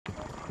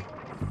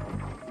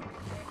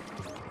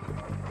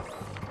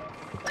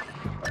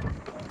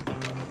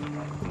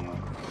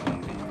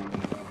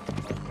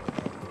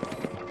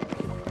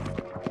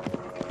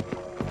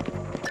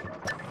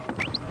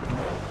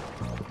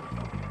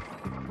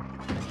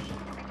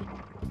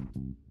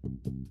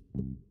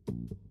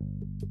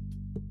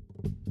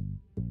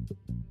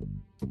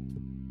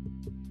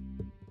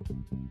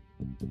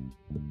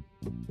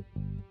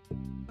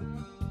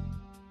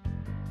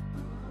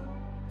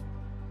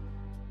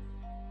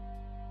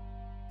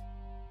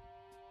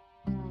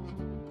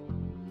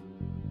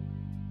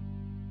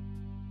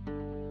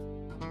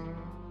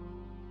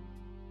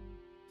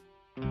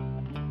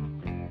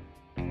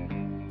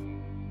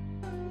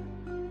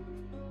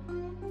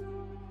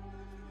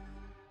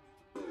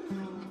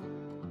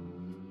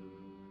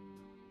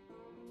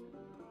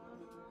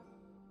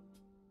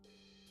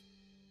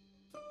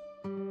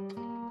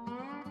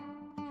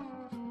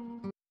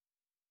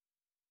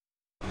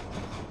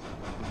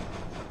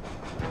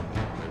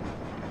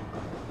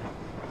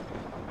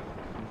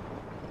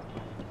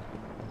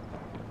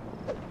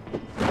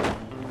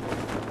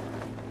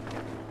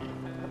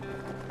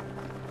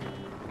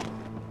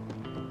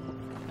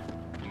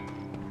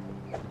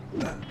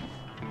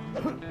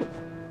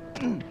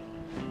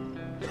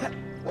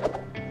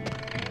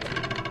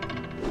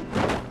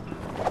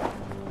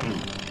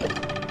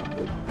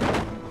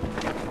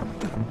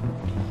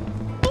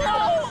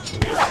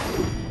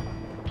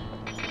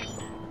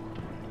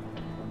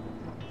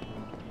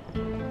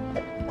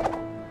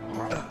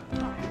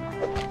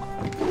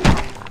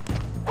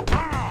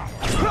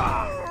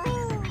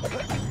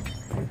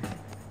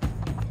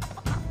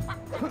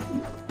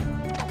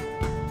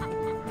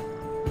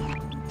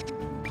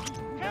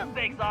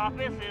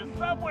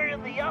somewhere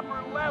in the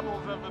upper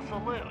levels of the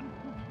saloon.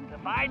 To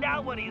find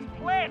out what he's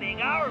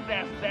planning, our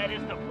best bet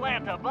is to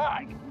plant a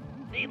bug.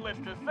 Needless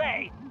to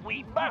say,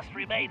 we must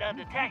remain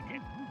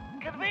undetected.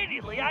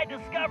 Conveniently, I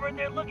discovered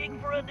they're looking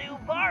for a new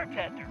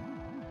bartender.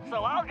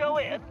 So I'll go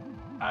in,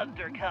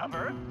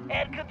 undercover,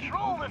 and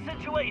control the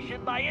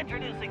situation by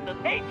introducing the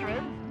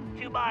patrons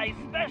to my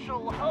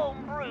special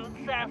home-brewed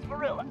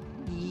sarsaparilla.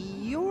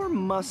 Your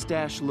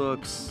mustache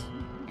looks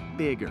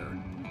bigger.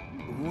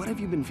 What have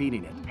you been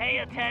feeding it? Pay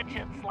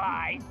attention,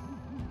 Sly.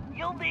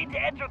 You'll need to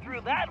enter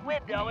through that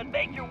window and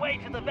make your way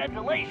to the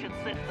ventilation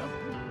system.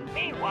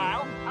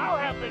 Meanwhile, I'll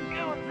have the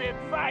goons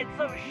inside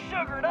so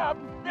sugared up,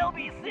 they'll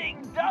be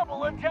seeing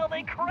double until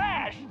they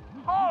crash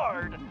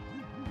hard.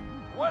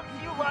 Once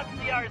you launch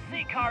the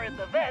RC car in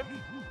the vents,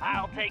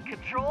 I'll take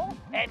control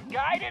and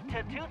guide it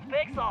to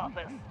Toothpick's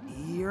office.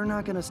 You're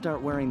not gonna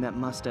start wearing that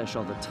mustache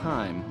all the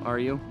time, are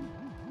you?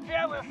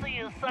 Jealousy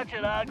is such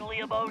an ugly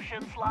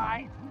emotion,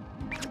 Sly.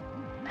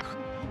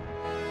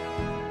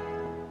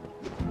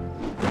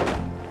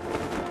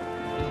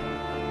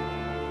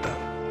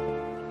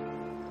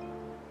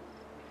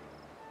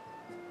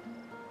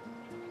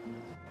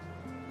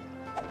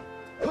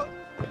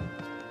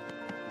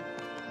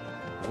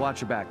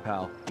 Watch your back,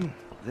 pal.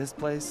 This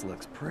place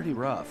looks pretty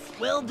rough.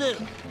 Will do.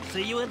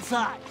 See you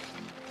inside.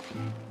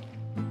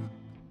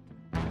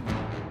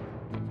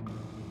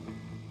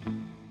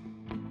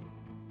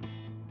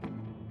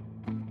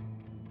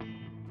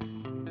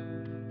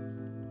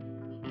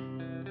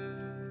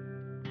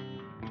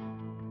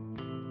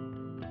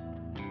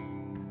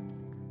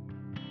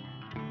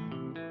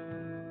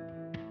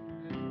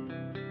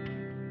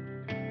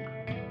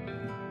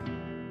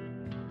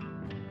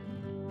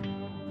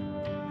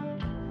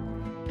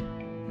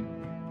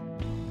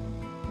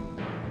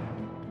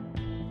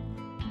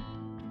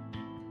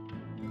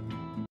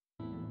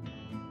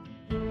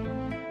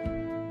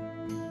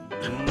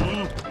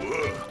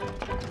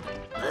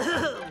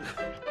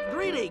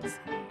 Greetings.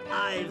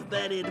 I've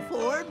been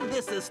informed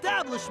this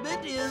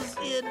establishment is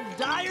in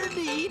dire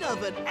need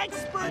of an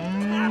expert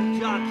tap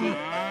jockey.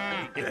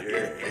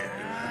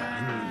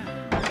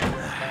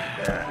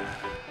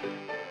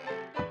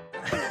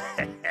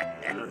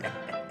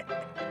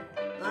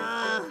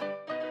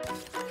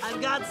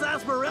 I've got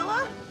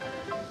sarsaparilla?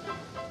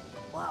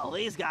 Well,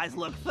 these guys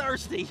look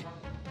thirsty.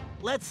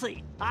 Let's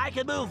see. I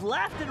can move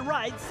left and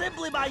right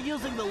simply by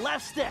using the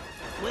left stick.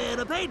 When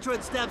a patron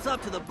steps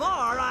up to the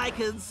bar, I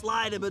can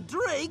slide him a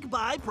drink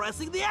by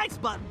pressing the X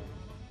button.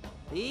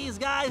 These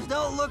guys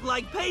don't look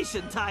like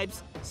patient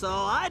types, so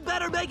I'd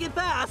better make it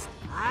fast.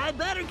 I'd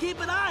better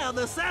keep an eye on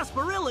the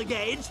sarsaparilla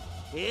gauge.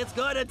 It's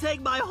going to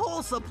take my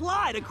whole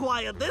supply to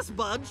quiet this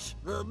bunch.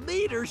 The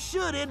meter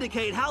should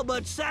indicate how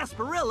much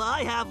sarsaparilla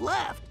I have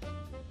left.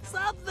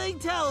 Something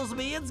tells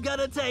me it's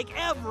gonna take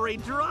every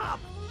drop.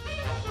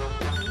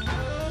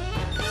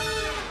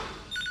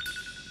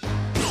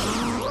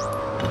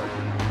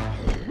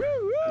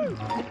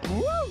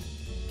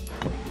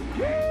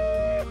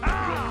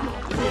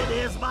 It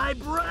is my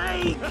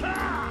break!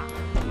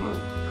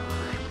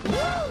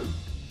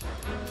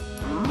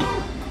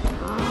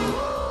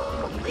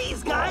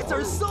 These guys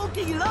are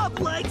soaking it up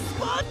like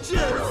sponges!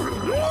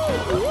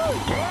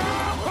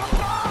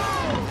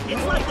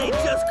 It's like they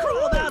just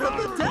crawled out of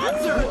the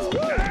desert!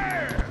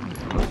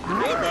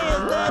 They may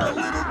have been a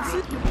little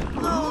too...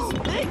 Those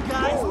big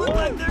guys look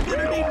like they're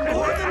gonna need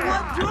more than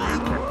one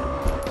drink!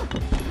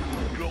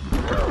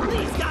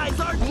 These guys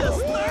aren't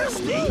just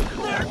thirsty,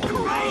 they're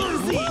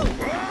crazy!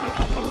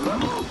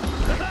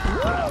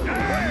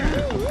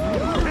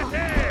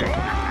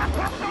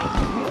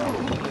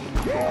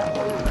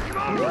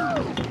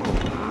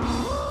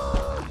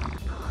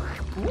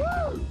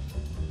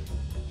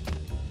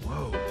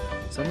 Whoa,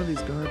 some of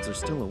these guards are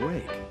still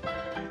awake.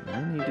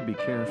 I need to be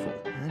careful.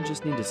 I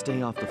just need to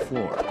stay off the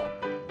floor.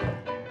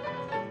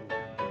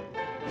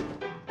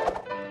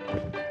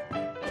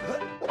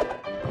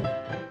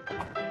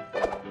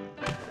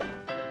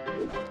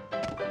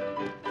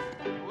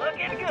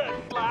 Looking good,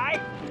 Sly.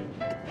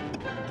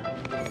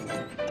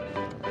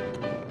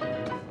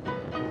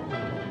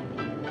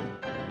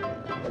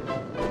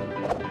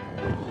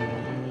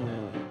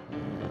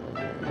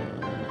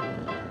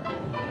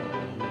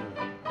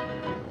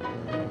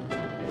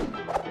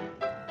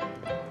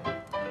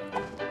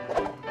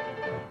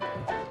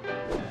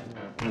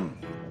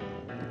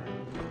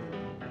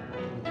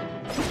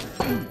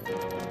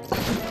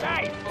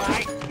 Nice,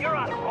 Sly. You're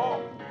on a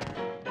roll.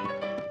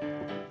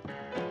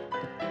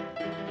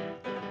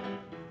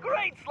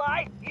 Great,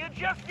 Sly. You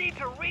just need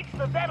to reach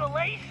the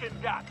ventilation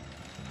duct.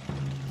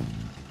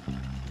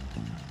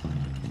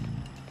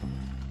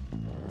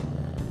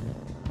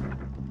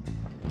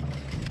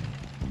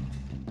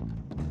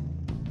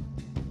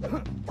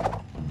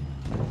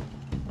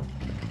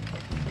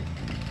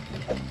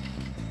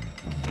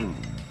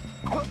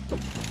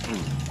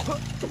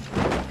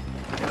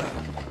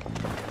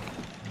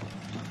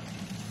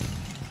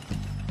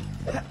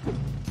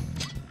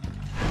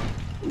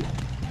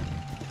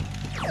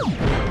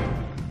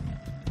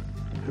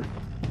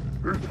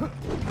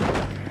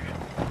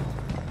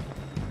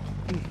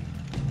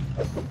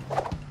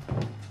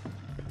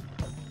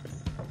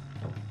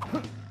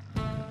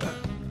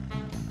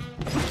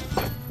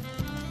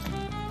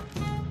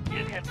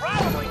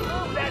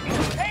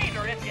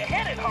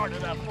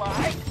 gonna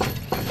fly.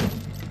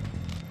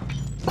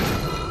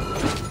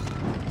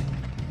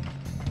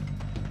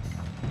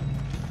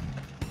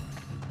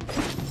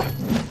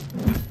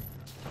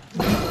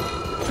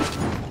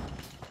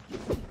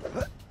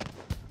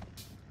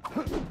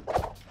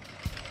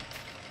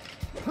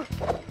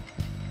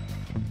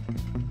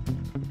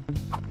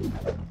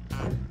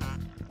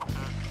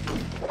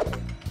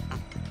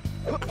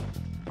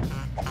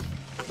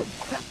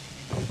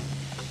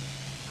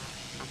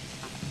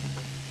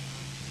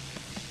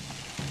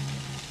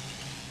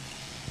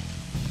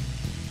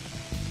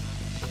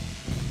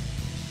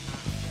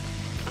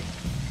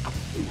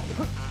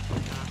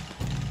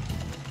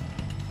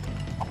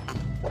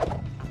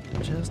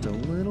 Just a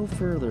little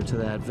further to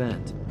that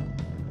vent.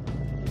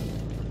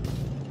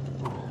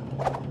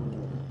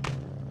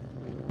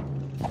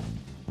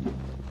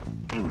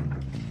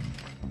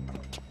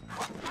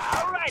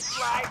 All right,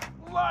 Fly.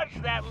 Launch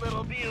that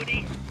little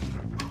beauty.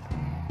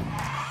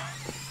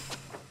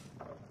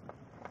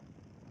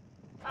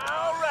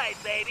 All right,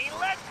 baby.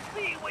 Let's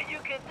see what you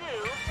can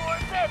do for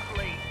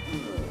Nestle.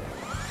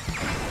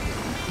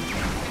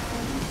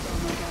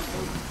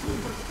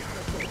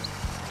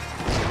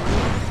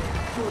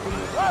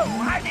 Whoa,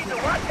 I need to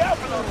watch out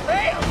for those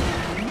sails!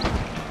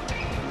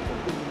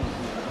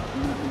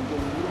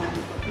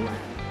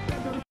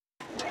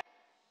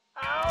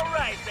 All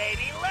right,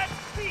 baby, let's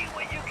see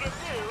what you can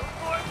do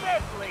for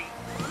Nestle.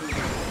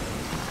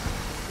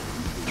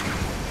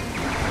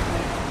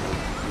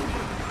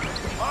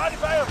 As long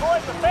as I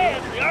avoid the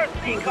fans, the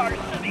RC car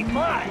should be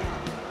fine.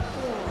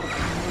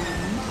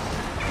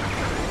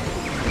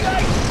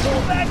 Yikes,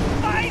 pull back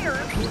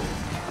spiders!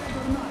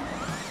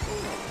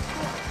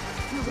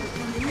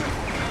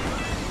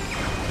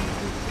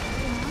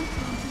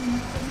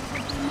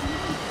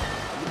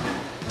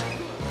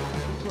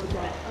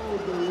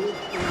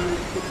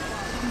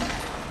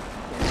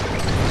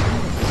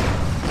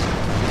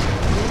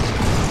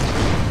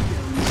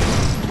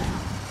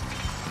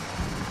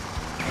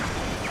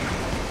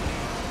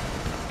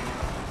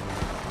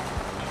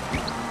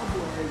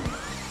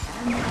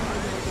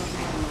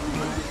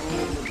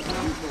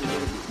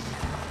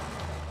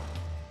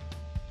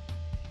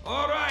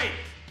 All right,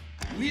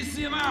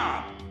 listen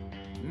up.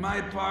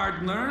 My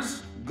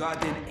partner's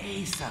got an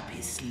ace up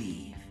his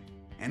sleeve,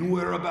 and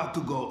we're about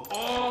to go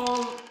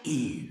all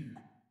in.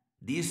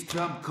 This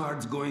trump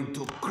card's going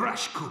to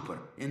crush Cooper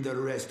and the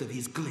rest of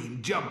his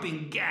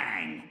claim-jumping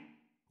gang.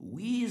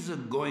 We's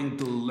going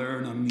to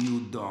learn a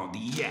new dog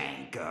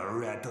yank a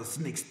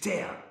rattlesnake's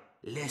tail,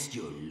 lest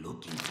you're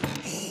looking to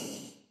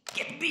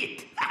get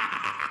bit.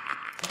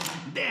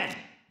 Then,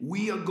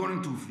 we are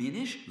going to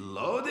finish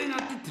loading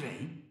up the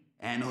train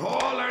and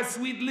haul our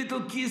sweet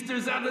little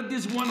kisters out of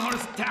this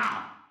one-horse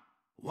town.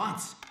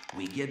 Once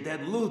we get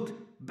that loot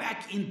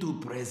back into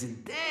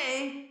present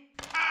day,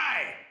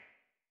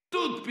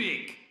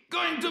 toothpick,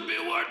 going to be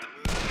worth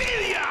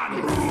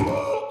millions!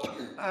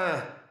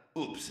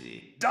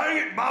 Oopsie. Dang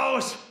it,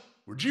 boss!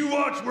 Would you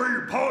watch where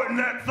you're pointing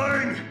that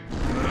thing?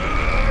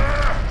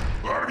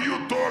 Are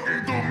you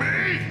talking to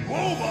me?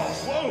 Whoa,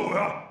 boss,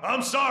 whoa!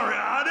 I'm sorry,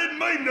 I didn't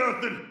mean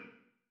nothing.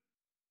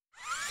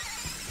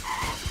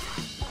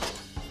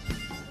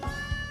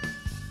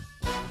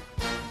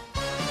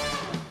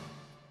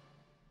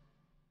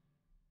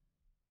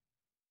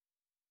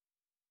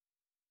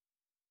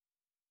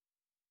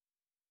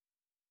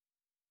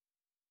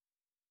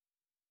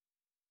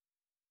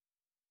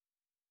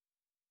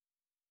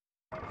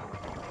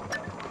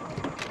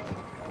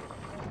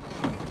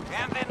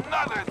 And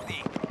another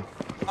thing,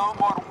 no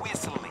more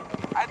whistling.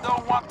 I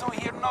don't want to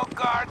hear no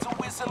guards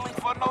whistling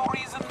for no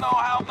reason, no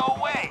how,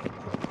 no way.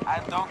 I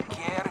don't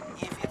care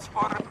if it's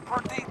for a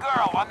pretty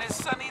girl on a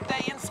sunny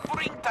day in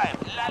springtime.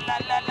 La la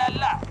la la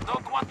la.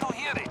 Don't want to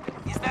hear it.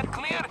 Is that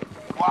clear?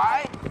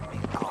 Why?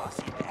 Because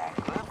it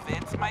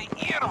aggravates my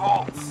ear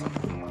holes.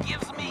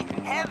 Gives me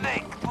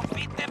headache.